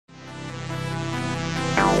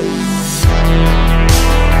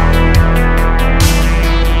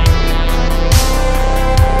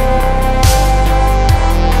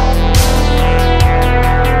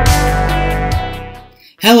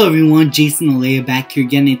Hello everyone, Jason Alea back here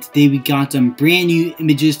again, and today we got some brand new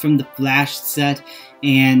images from the Flash set,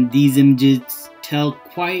 and these images tell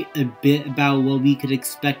quite a bit about what we could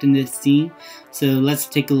expect in this scene, so let's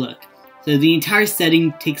take a look. So the entire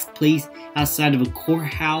setting takes place outside of a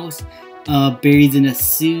courthouse. Barry's in a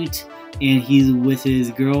suit, and he's with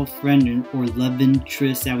his girlfriend or love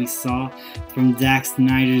interest that we saw from Zack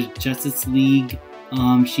Snyder's Justice League.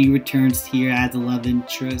 She returns here as a love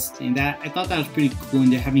interest, and I thought that was pretty cool,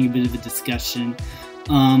 and they're having a bit of a discussion.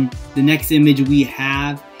 The next image we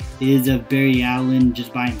have is of Barry Allen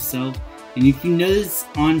just by himself, and if you notice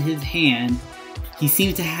on his hand, he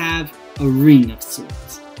seems to have a ring of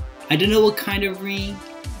sorts. I don't know what kind of ring.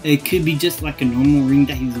 It could be just like a normal ring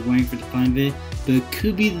that he was wearing for the fun of it, but it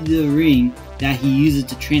could be the ring that he uses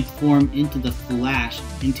to transform into the Flash,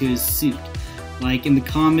 into his suit. Like in the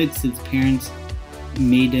comics, his parents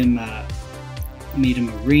made him a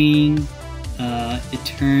ring. It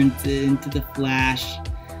turns into the Flash,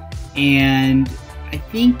 and I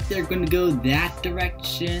think they're going to go that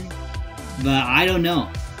direction, but I don't know.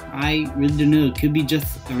 I really don't know. It could be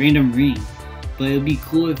just a random ring, but it would be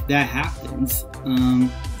cool if that happens.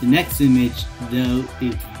 The next image, though,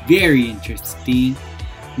 is very interesting.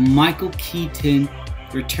 Michael Keaton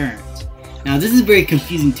returns. Now this is very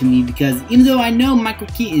confusing to me because even though I know Michael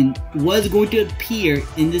Keaton was going to appear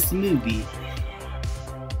in this movie,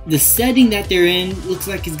 the setting that they're in looks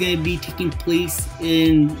like it's going to be taking place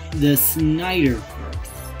in the Snyderverse.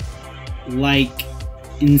 Like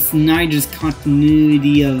in Snyder's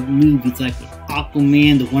continuity of movies like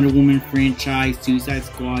Aquaman, the Wonder Woman franchise, Suicide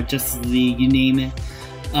Squad, Justice League, you name it.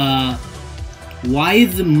 Why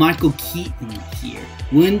is Michael Keaton here?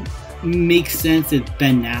 Wouldn't make sense if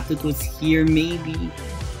Ben Affleck was here, maybe?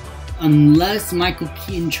 Unless Michael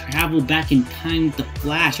Keaton traveled back in time with the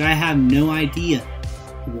Flash, I have no idea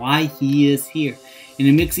why he is here. And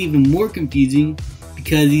it makes it even more confusing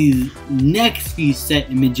because these next few set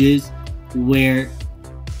images, where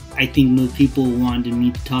I think most people wanted me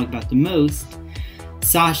to talk about the most,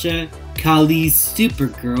 Sasha Calle's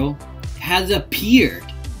Supergirl has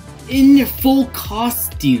appeared in their full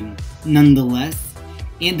costume nonetheless.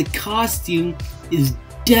 And the costume is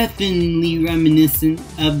definitely reminiscent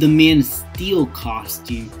of the Man of Steel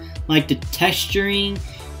costume. Like the texturing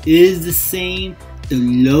is the same, the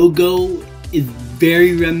logo is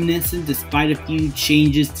very reminiscent despite a few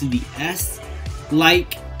changes to the S.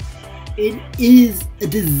 Like, it is a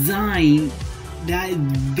design that is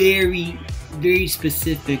very, very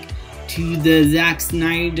specific to the Zack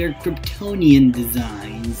Snyder Kryptonian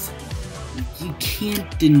designs. You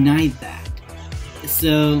can't deny that.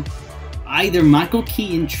 So, either Michael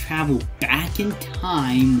Keaton traveled back in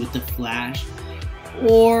time with the Flash,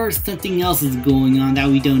 or something else is going on that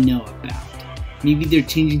we don't know about. Maybe they're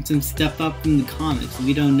changing some stuff up from the comics,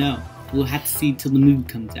 we don't know. We'll have to see till the movie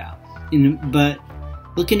comes out. But,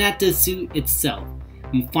 looking at the suit itself,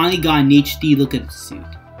 we finally got an HD look at the suit.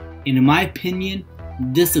 And in my opinion,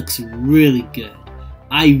 this looks really good.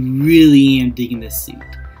 I really am digging this suit.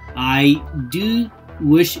 I do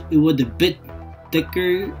wish it was a bit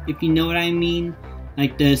thicker, if you know what I mean.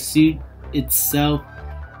 Like the suit itself,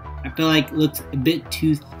 I feel like it looks a bit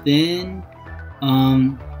too thin,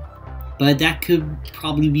 but that could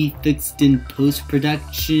probably be fixed in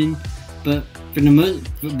post-production. But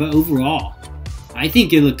but overall, I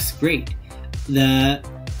think it looks great. The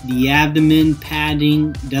abdomen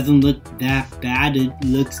padding doesn't look that bad. It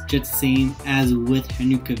looks just the same as with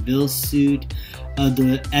Henry Cavill's suit.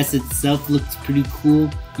 The S itself looks pretty cool.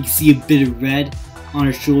 You can see a bit of red on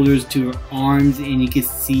her shoulders to her arms, and you can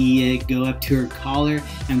see it go up to her collar.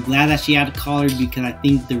 I'm glad that she had a collar because I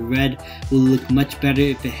think the red will look much better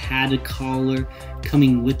if it had a collar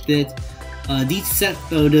coming with it. These set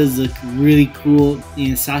photos look really cool,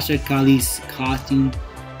 and Sasha Calle's costume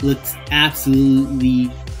looks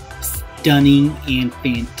absolutely stunning and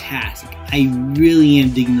fantastic. I really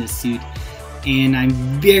am digging this suit, and I'm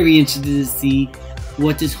very interested to see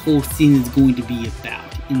what this whole scene is going to be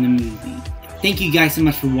about in the movie. Thank you guys so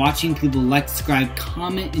much for watching. People like, subscribe,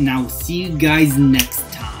 comment, and I will see you guys next time.